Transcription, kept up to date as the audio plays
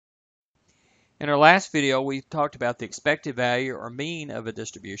In our last video, we talked about the expected value or mean of a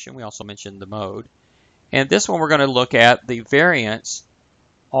distribution. We also mentioned the mode. And this one we're going to look at the variance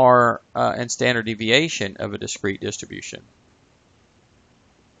or and standard deviation of a discrete distribution.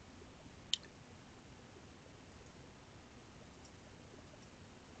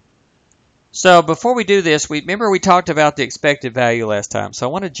 So before we do this, remember we talked about the expected value last time. So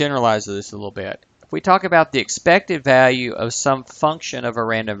I want to generalize this a little bit. If we talk about the expected value of some function of a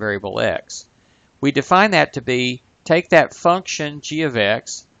random variable x, we define that to be, take that function g of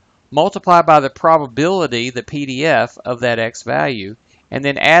x, multiply by the probability, the PDF, of that x value, and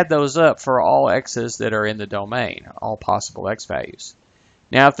then add those up for all x's that are in the domain, all possible x values.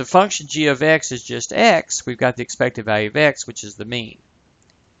 Now if the function g of x is just x, we've got the expected value of x, which is the mean.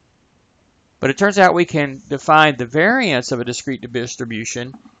 But it turns out we can define the variance of a discrete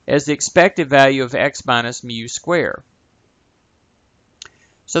distribution as the expected value of x minus mu squared.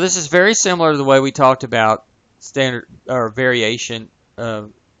 So this is very similar to the way we talked about standard or variance,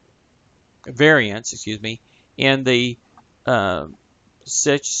 in the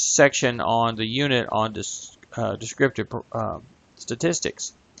section on the unit on descriptive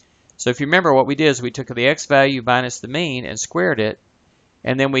statistics. So if you remember, what we did is we took the x value minus the mean and squared it,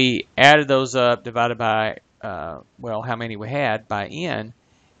 and then we added those up, divided by well, how many we had, by n,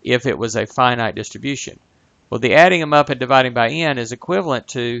 if it was a finite distribution. Well, the adding them up and dividing by n is equivalent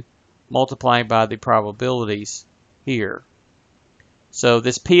to multiplying by the probabilities here. So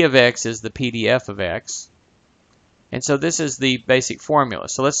this p of x is the PDF of x. And so this is the basic formula.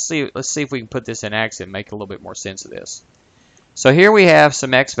 So let's see if we can put this in action and make a little bit more sense of this. So here we have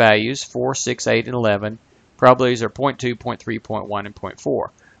some x values, 4, 6, 8, and 11. Probabilities are 0.2, 0.3, 0.1, and 0.4.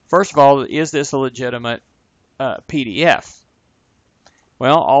 First of all, is this a legitimate PDF?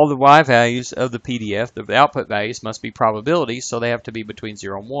 Well, all the y values of the PDF, the output values, must be probabilities, so they have to be between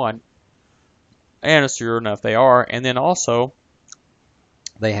 0 and 1. And sure enough, they are. And then also,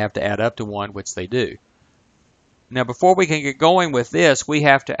 they have to add up to 1, which they do. Now, before we can get going with this, we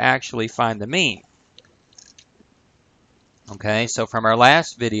have to actually find the mean. Okay, so from our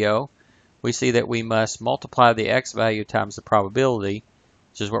last video, we see that we must multiply the x value times the probability,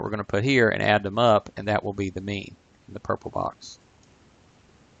 which is what we're going to put here, and add them up, and that will be the mean in the purple box.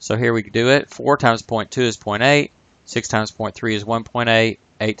 So here we do it. 4 times 0.2 is 0.8, 6 times 0.3 is 1.8,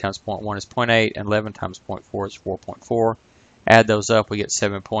 8 times 0.1 is 0.8, and 11 times 0.4 is 4.4. Add those up, we get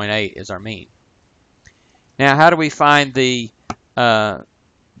 7.8 is our mean. Now, how do we find the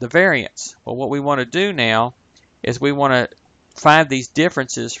variance? Well, what we want to do now is we want to find these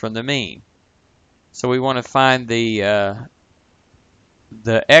differences from the mean. So we want to find the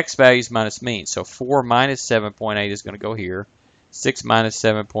x values minus mean. So 4 minus 7.8 is going to go here. 6 minus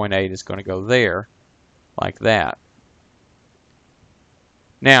 7.8 is going to go there, like that.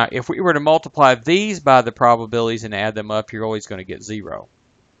 Now, if we were to multiply these by the probabilities and add them up, you're always going to get 0.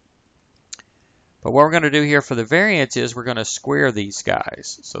 But what we're going to do here for the variance is we're going to square these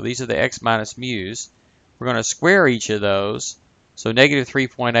guys. So these are the x minus mu's. We're going to square each of those. So negative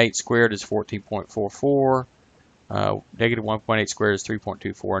 3.8 squared is 14.44. Negative 1.8 squared is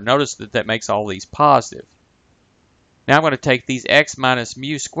 3.24. Notice that that makes all these positive. Now I'm going to take these x minus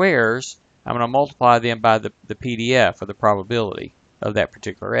mu squares, I'm going to multiply them by the PDF, or the probability of that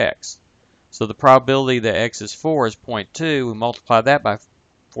particular x. So the probability that x is 4 is 0.2. We multiply that by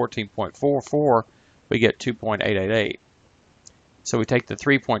 14.44, we get 2.888. So we take the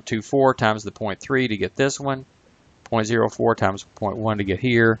 3.24 times the 0.3 to get this one, 0.04 times 0.1 to get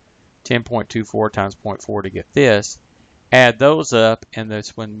here, 10.24 times 0.4 to get this. Add those up, and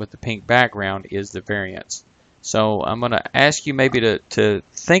this one with the pink background is the variance. So I'm going to ask you maybe to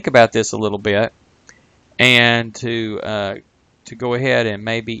think about this a little bit, and to go ahead and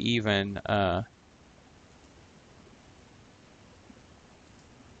maybe even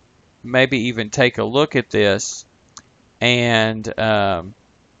take a look at this and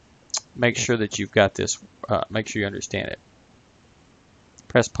make sure that you've got this, make sure you understand it.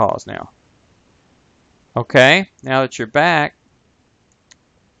 Press pause now. Okay, now that you're back,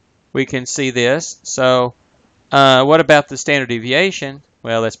 we can see this. So what about the standard deviation?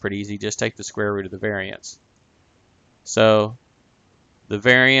 Well, that's pretty easy. Just take the square root of the variance. So the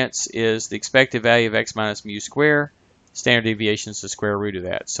variance is the expected value of x minus mu squared. Standard deviation is the square root of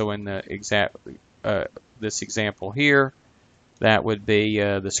that. So in the this example here, that would be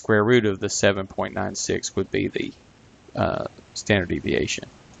the square root of the 7.96 would be the standard deviation.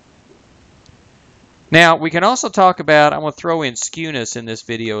 Now we can also talk about, I'm going to throw in skewness in this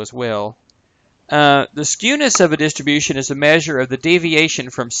video as well. The skewness of a distribution is a measure of the deviation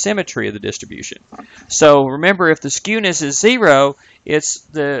from symmetry of the distribution. So remember, if the skewness is 0,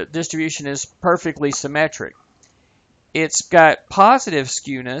 the distribution is perfectly symmetric. It's got positive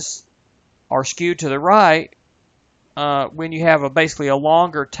skewness, or skewed to the right, when you have basically a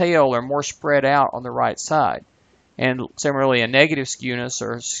longer tail or more spread out on the right side. And similarly, a negative skewness,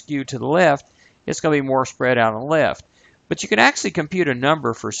 or skewed to the left, it's going to be more spread out on the left. But you can actually compute a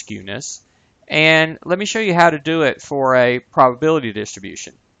number for skewness. And let me show you how to do it for a probability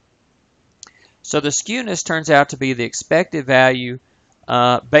distribution. So the skewness turns out to be the expected value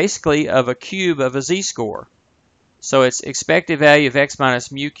basically of a cube of a z-score. So it's expected value of x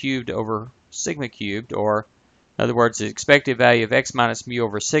minus mu cubed over sigma cubed, or in other words, the expected value of x minus mu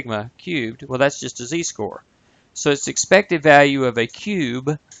over sigma cubed. Well, that's just a z-score. So it's expected value of a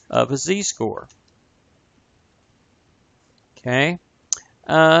cube of a z-score. Okay.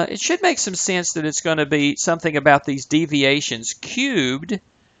 It should make some sense that it's going to be something about these deviations cubed,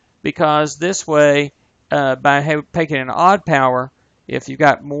 because this way, by taking an odd power, if you've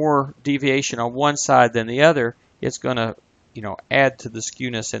got more deviation on one side than the other, it's going to, add to the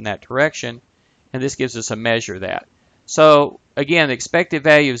skewness in that direction, and this gives us a measure of that. So again, the expected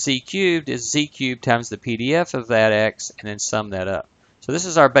value of z cubed is z cubed times the PDF of that x, and then sum that up. So this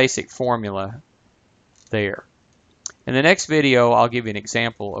is our basic formula there. In the next video, I'll give you an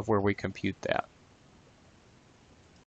example of where we compute that.